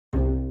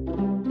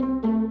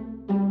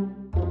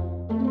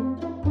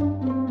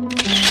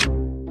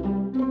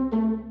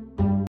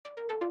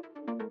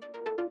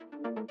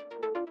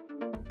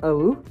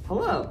Oh?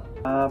 Hello.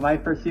 My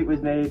fursuit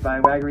was made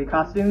by Waggery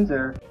Costumes,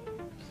 or...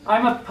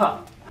 I'm a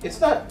pup. It's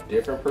not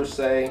different per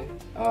se.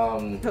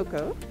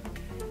 Coco?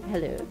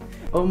 Hello.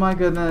 Oh my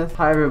goodness.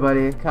 Hi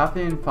everybody,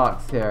 Captain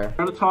Fox here.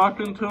 Started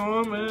talking to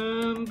him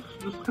and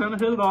just kind of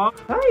hit it off.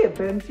 Hiya,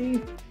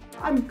 Benji.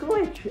 I'm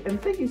Glitch, and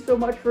thank you so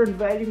much for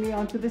inviting me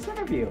onto this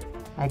interview.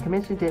 I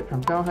commissioned it from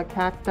Girlhood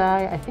Cacti,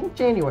 I think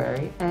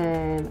January,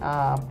 and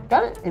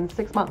got it in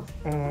 6 months,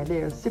 and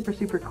it was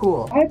super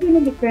cool. I've been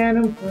in the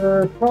fandom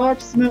for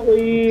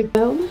approximately...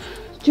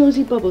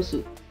 Josie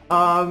Bubblesuit.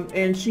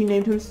 And she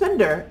named him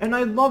Cinder, and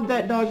I love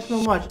that dog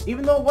so much.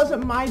 Even though it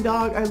wasn't my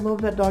dog, I love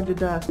that dog to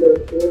death.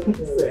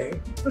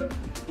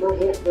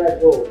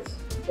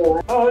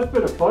 Oh, it's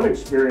been a fun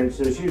experience.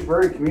 She's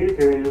very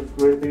communicative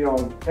with me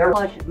on everything.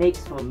 Blush makes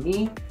for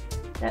me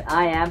that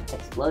I am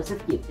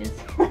explosive cuteness.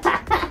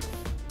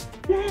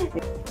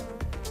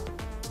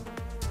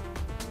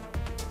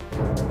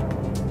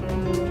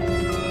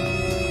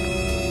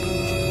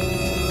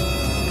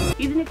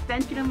 He's an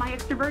extension of my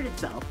extroverted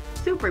self.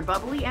 Super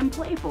bubbly and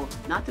playful,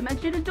 not to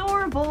mention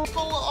adorable.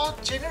 People are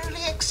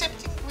generally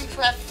accepting. We've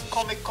had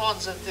Comic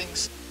Cons and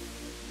things.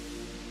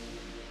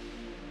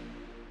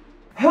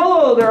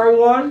 Hello there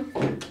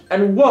everyone,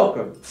 and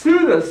welcome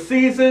to the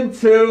Season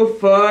 2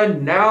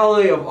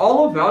 finale of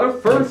All About a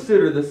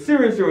Fursuiter, the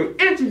series where we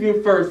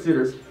interview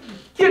fursuiters,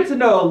 get to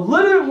know a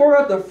little bit more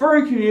about the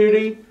furry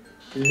community,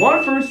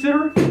 one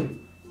fursuiter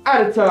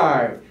at a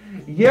time.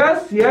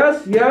 Yes, we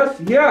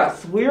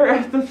are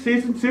at the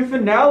Season 2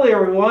 finale,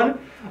 everyone.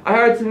 I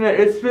have to admit,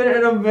 it's been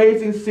an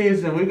amazing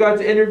season. We got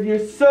to interview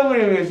so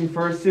many amazing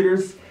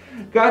fursuiters,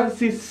 got to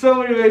see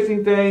so many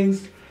amazing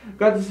things,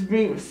 got to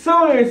meet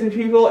so many amazing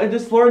people, and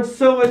just learn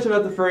so much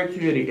about the furry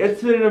community.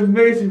 It's been an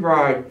amazing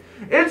ride.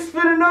 It's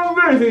been an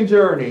amazing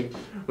journey.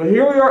 But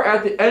here we are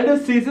at the end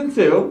of Season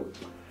 2,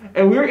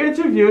 and we're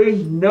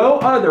interviewing no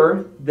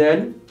other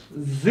than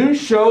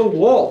XUSHO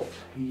Wolf.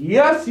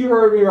 Yes, you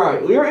heard me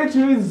right. We are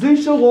interviewing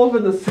XUSHO Wolf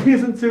in the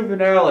Season 2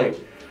 finale.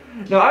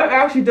 Now, I've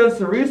actually done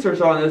some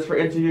research on this for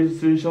interviewing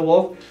XUSHO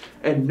Wolf,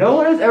 and no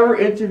one has ever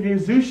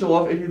interviewed XUSHO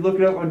Wolf if you look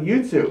it up on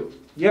YouTube.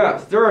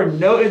 Yes, there are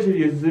no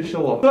interviews with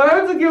XUSHO Wolf. So I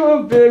have to give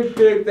a big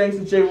thanks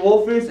to Jay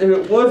Wolfies. If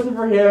it wasn't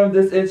for him,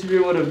 this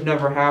interview would have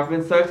never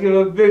happened. So I have to give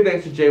a big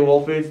thanks to Jay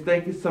Wolfies.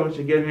 Thank you so much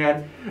again,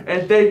 man.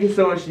 And thank you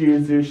so much to you,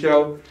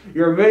 XUSHO.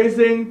 You're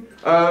amazing.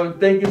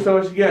 Thank you so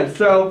much again.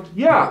 So,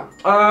 yeah,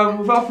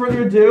 without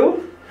further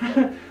ado,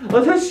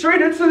 let's head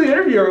straight into the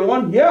interview,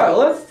 everyone. Yeah,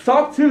 let's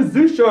talk to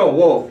XUSHO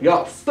Wolf.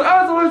 Yes. So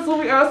as always,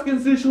 we'll be asking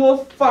XUSHO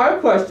Wolf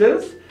 5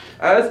 questions,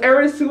 as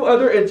every single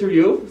other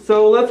interview.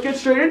 So let's get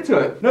straight into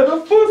it. Now,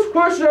 the first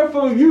question I have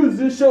for you,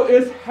 XUSHO,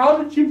 is how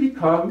did you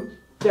become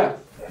deaf?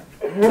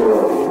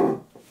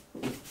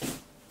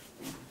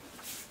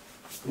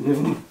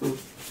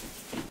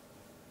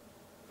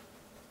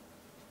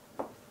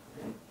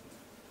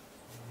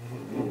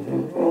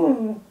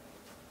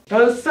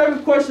 Now, the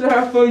second question I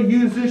have for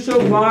you,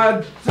 XUSHO,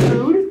 my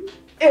dude,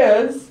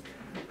 is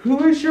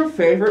who is your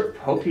favorite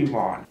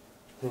Pokemon?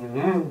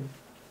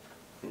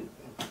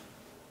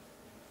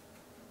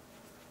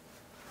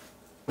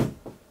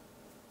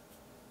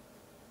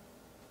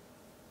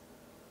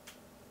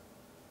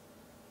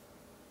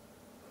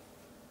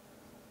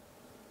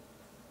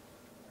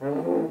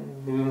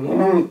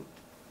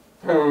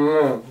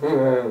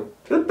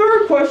 The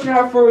third question I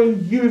have for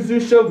you,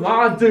 XUSHO,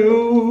 my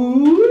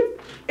dude,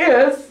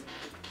 is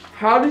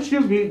how did you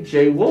meet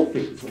Jay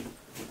Wolfies?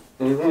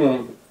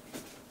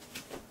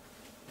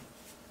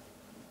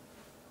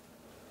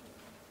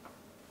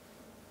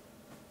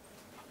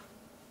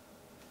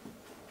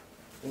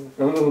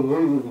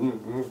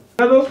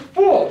 Now, the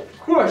fourth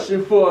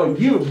question for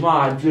you,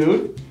 my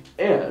dude,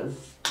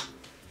 is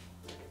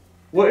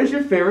what is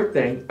your favorite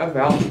thing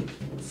about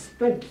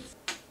space?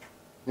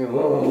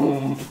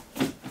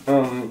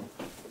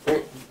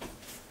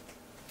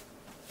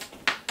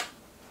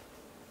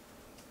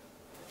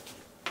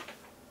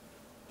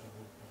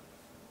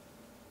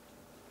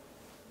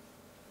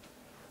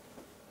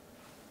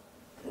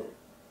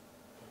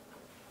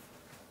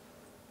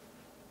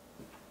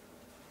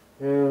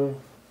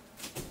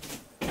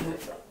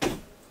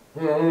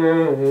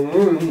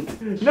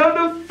 Now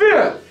the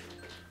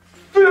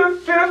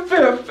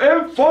fifth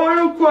and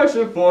final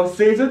question for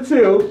Season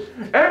 2,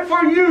 and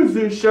for you,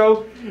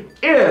 XUSHO,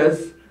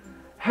 is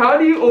how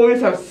do you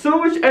always have so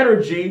much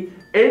energy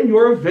in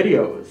your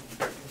videos?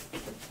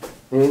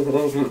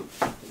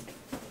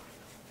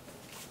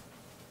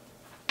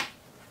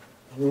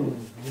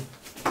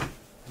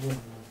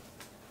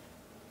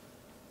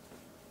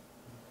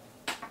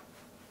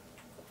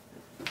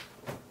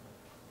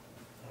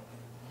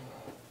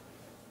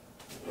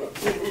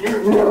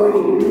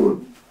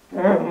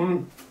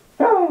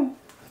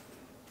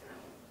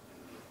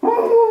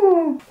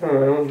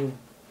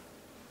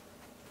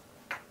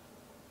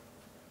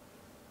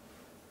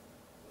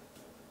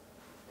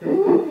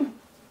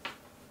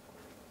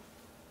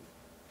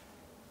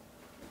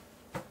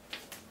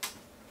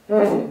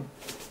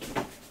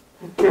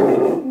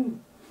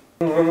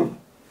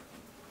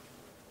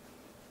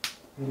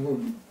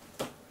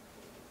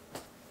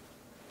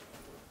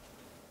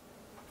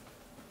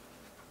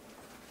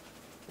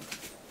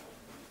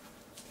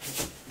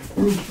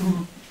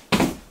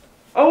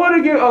 I want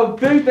to give a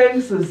big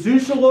thanks to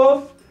XUSHO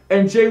WOLF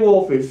and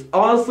Wolfies.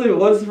 Honestly, if it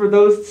wasn't for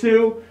those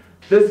two,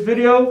 this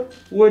video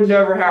would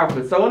never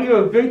happen. So I want to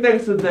give a big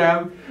thanks to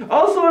them. I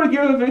also want to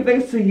give a big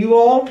thanks to you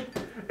all.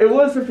 If it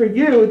wasn't for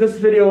you, this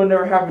video would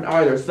never happen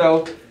either.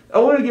 So I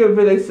want to give a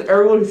big thanks to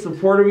everyone who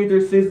supported me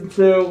through season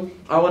 2.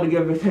 I want to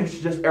give a big thanks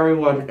to just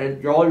everyone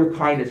and all your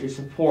kindness, your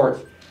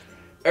support.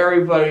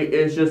 Everybody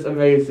is just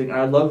amazing, and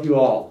I love you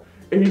all.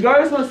 If you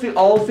guys want to see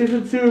all of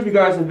season 2, if you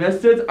guys have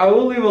missed it, I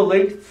will leave a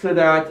link to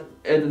that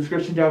in the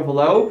description down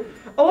below,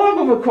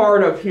 along with a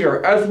card up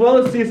here, as well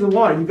as season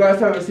 1. If you guys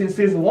haven't seen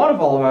season 1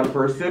 of All About a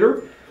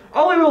Fursuiter,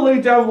 I'll leave a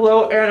link down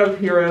below and up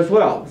here as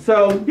well.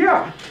 So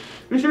yeah,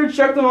 be sure to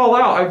check them all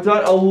out. I've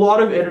done a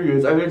lot of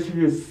interviews. I've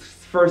interviewed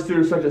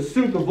Fursuiters such as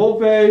Suka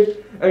Volpe,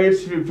 I've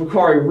interviewed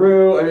Picari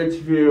Rue, I've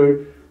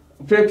interviewed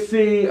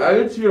Pixie, I've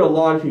interviewed a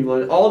lot of people,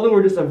 and all of them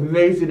were just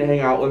amazing to hang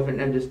out with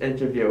and just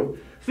interview.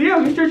 So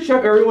yeah, be sure to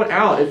check everyone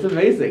out. It's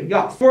amazing.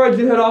 Yeah. Before I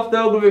do head off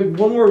though, I'm going to make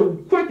one more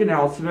quick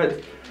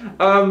announcement.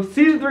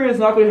 Season 3 is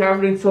not going to be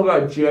happening until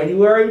about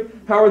January.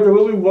 However, there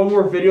will be one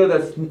more video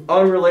that's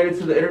unrelated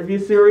to the interview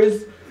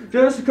series,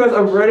 just because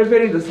I'm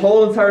renovating this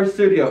whole entire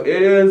studio.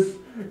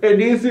 It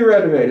needs to be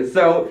renovated.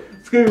 So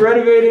it's going to be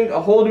renovating.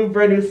 A whole new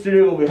brand new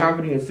studio will be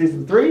happening in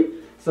season 3.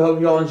 So I hope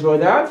you all enjoy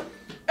that.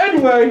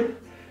 Anyway,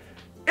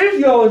 if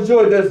y'all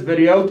enjoyed this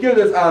video, give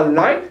this a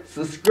like,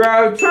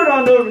 subscribe, turn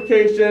on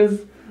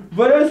notifications.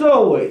 But as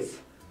always,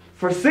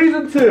 for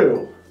season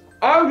 2,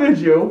 I bid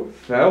you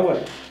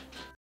farewell.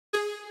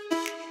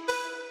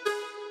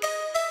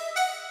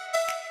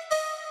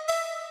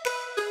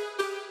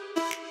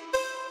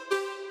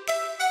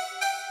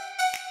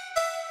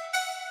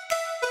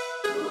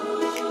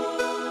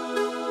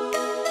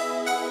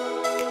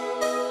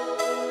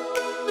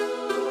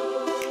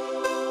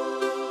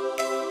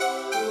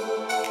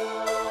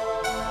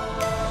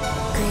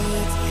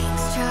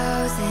 Greetings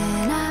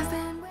chosen.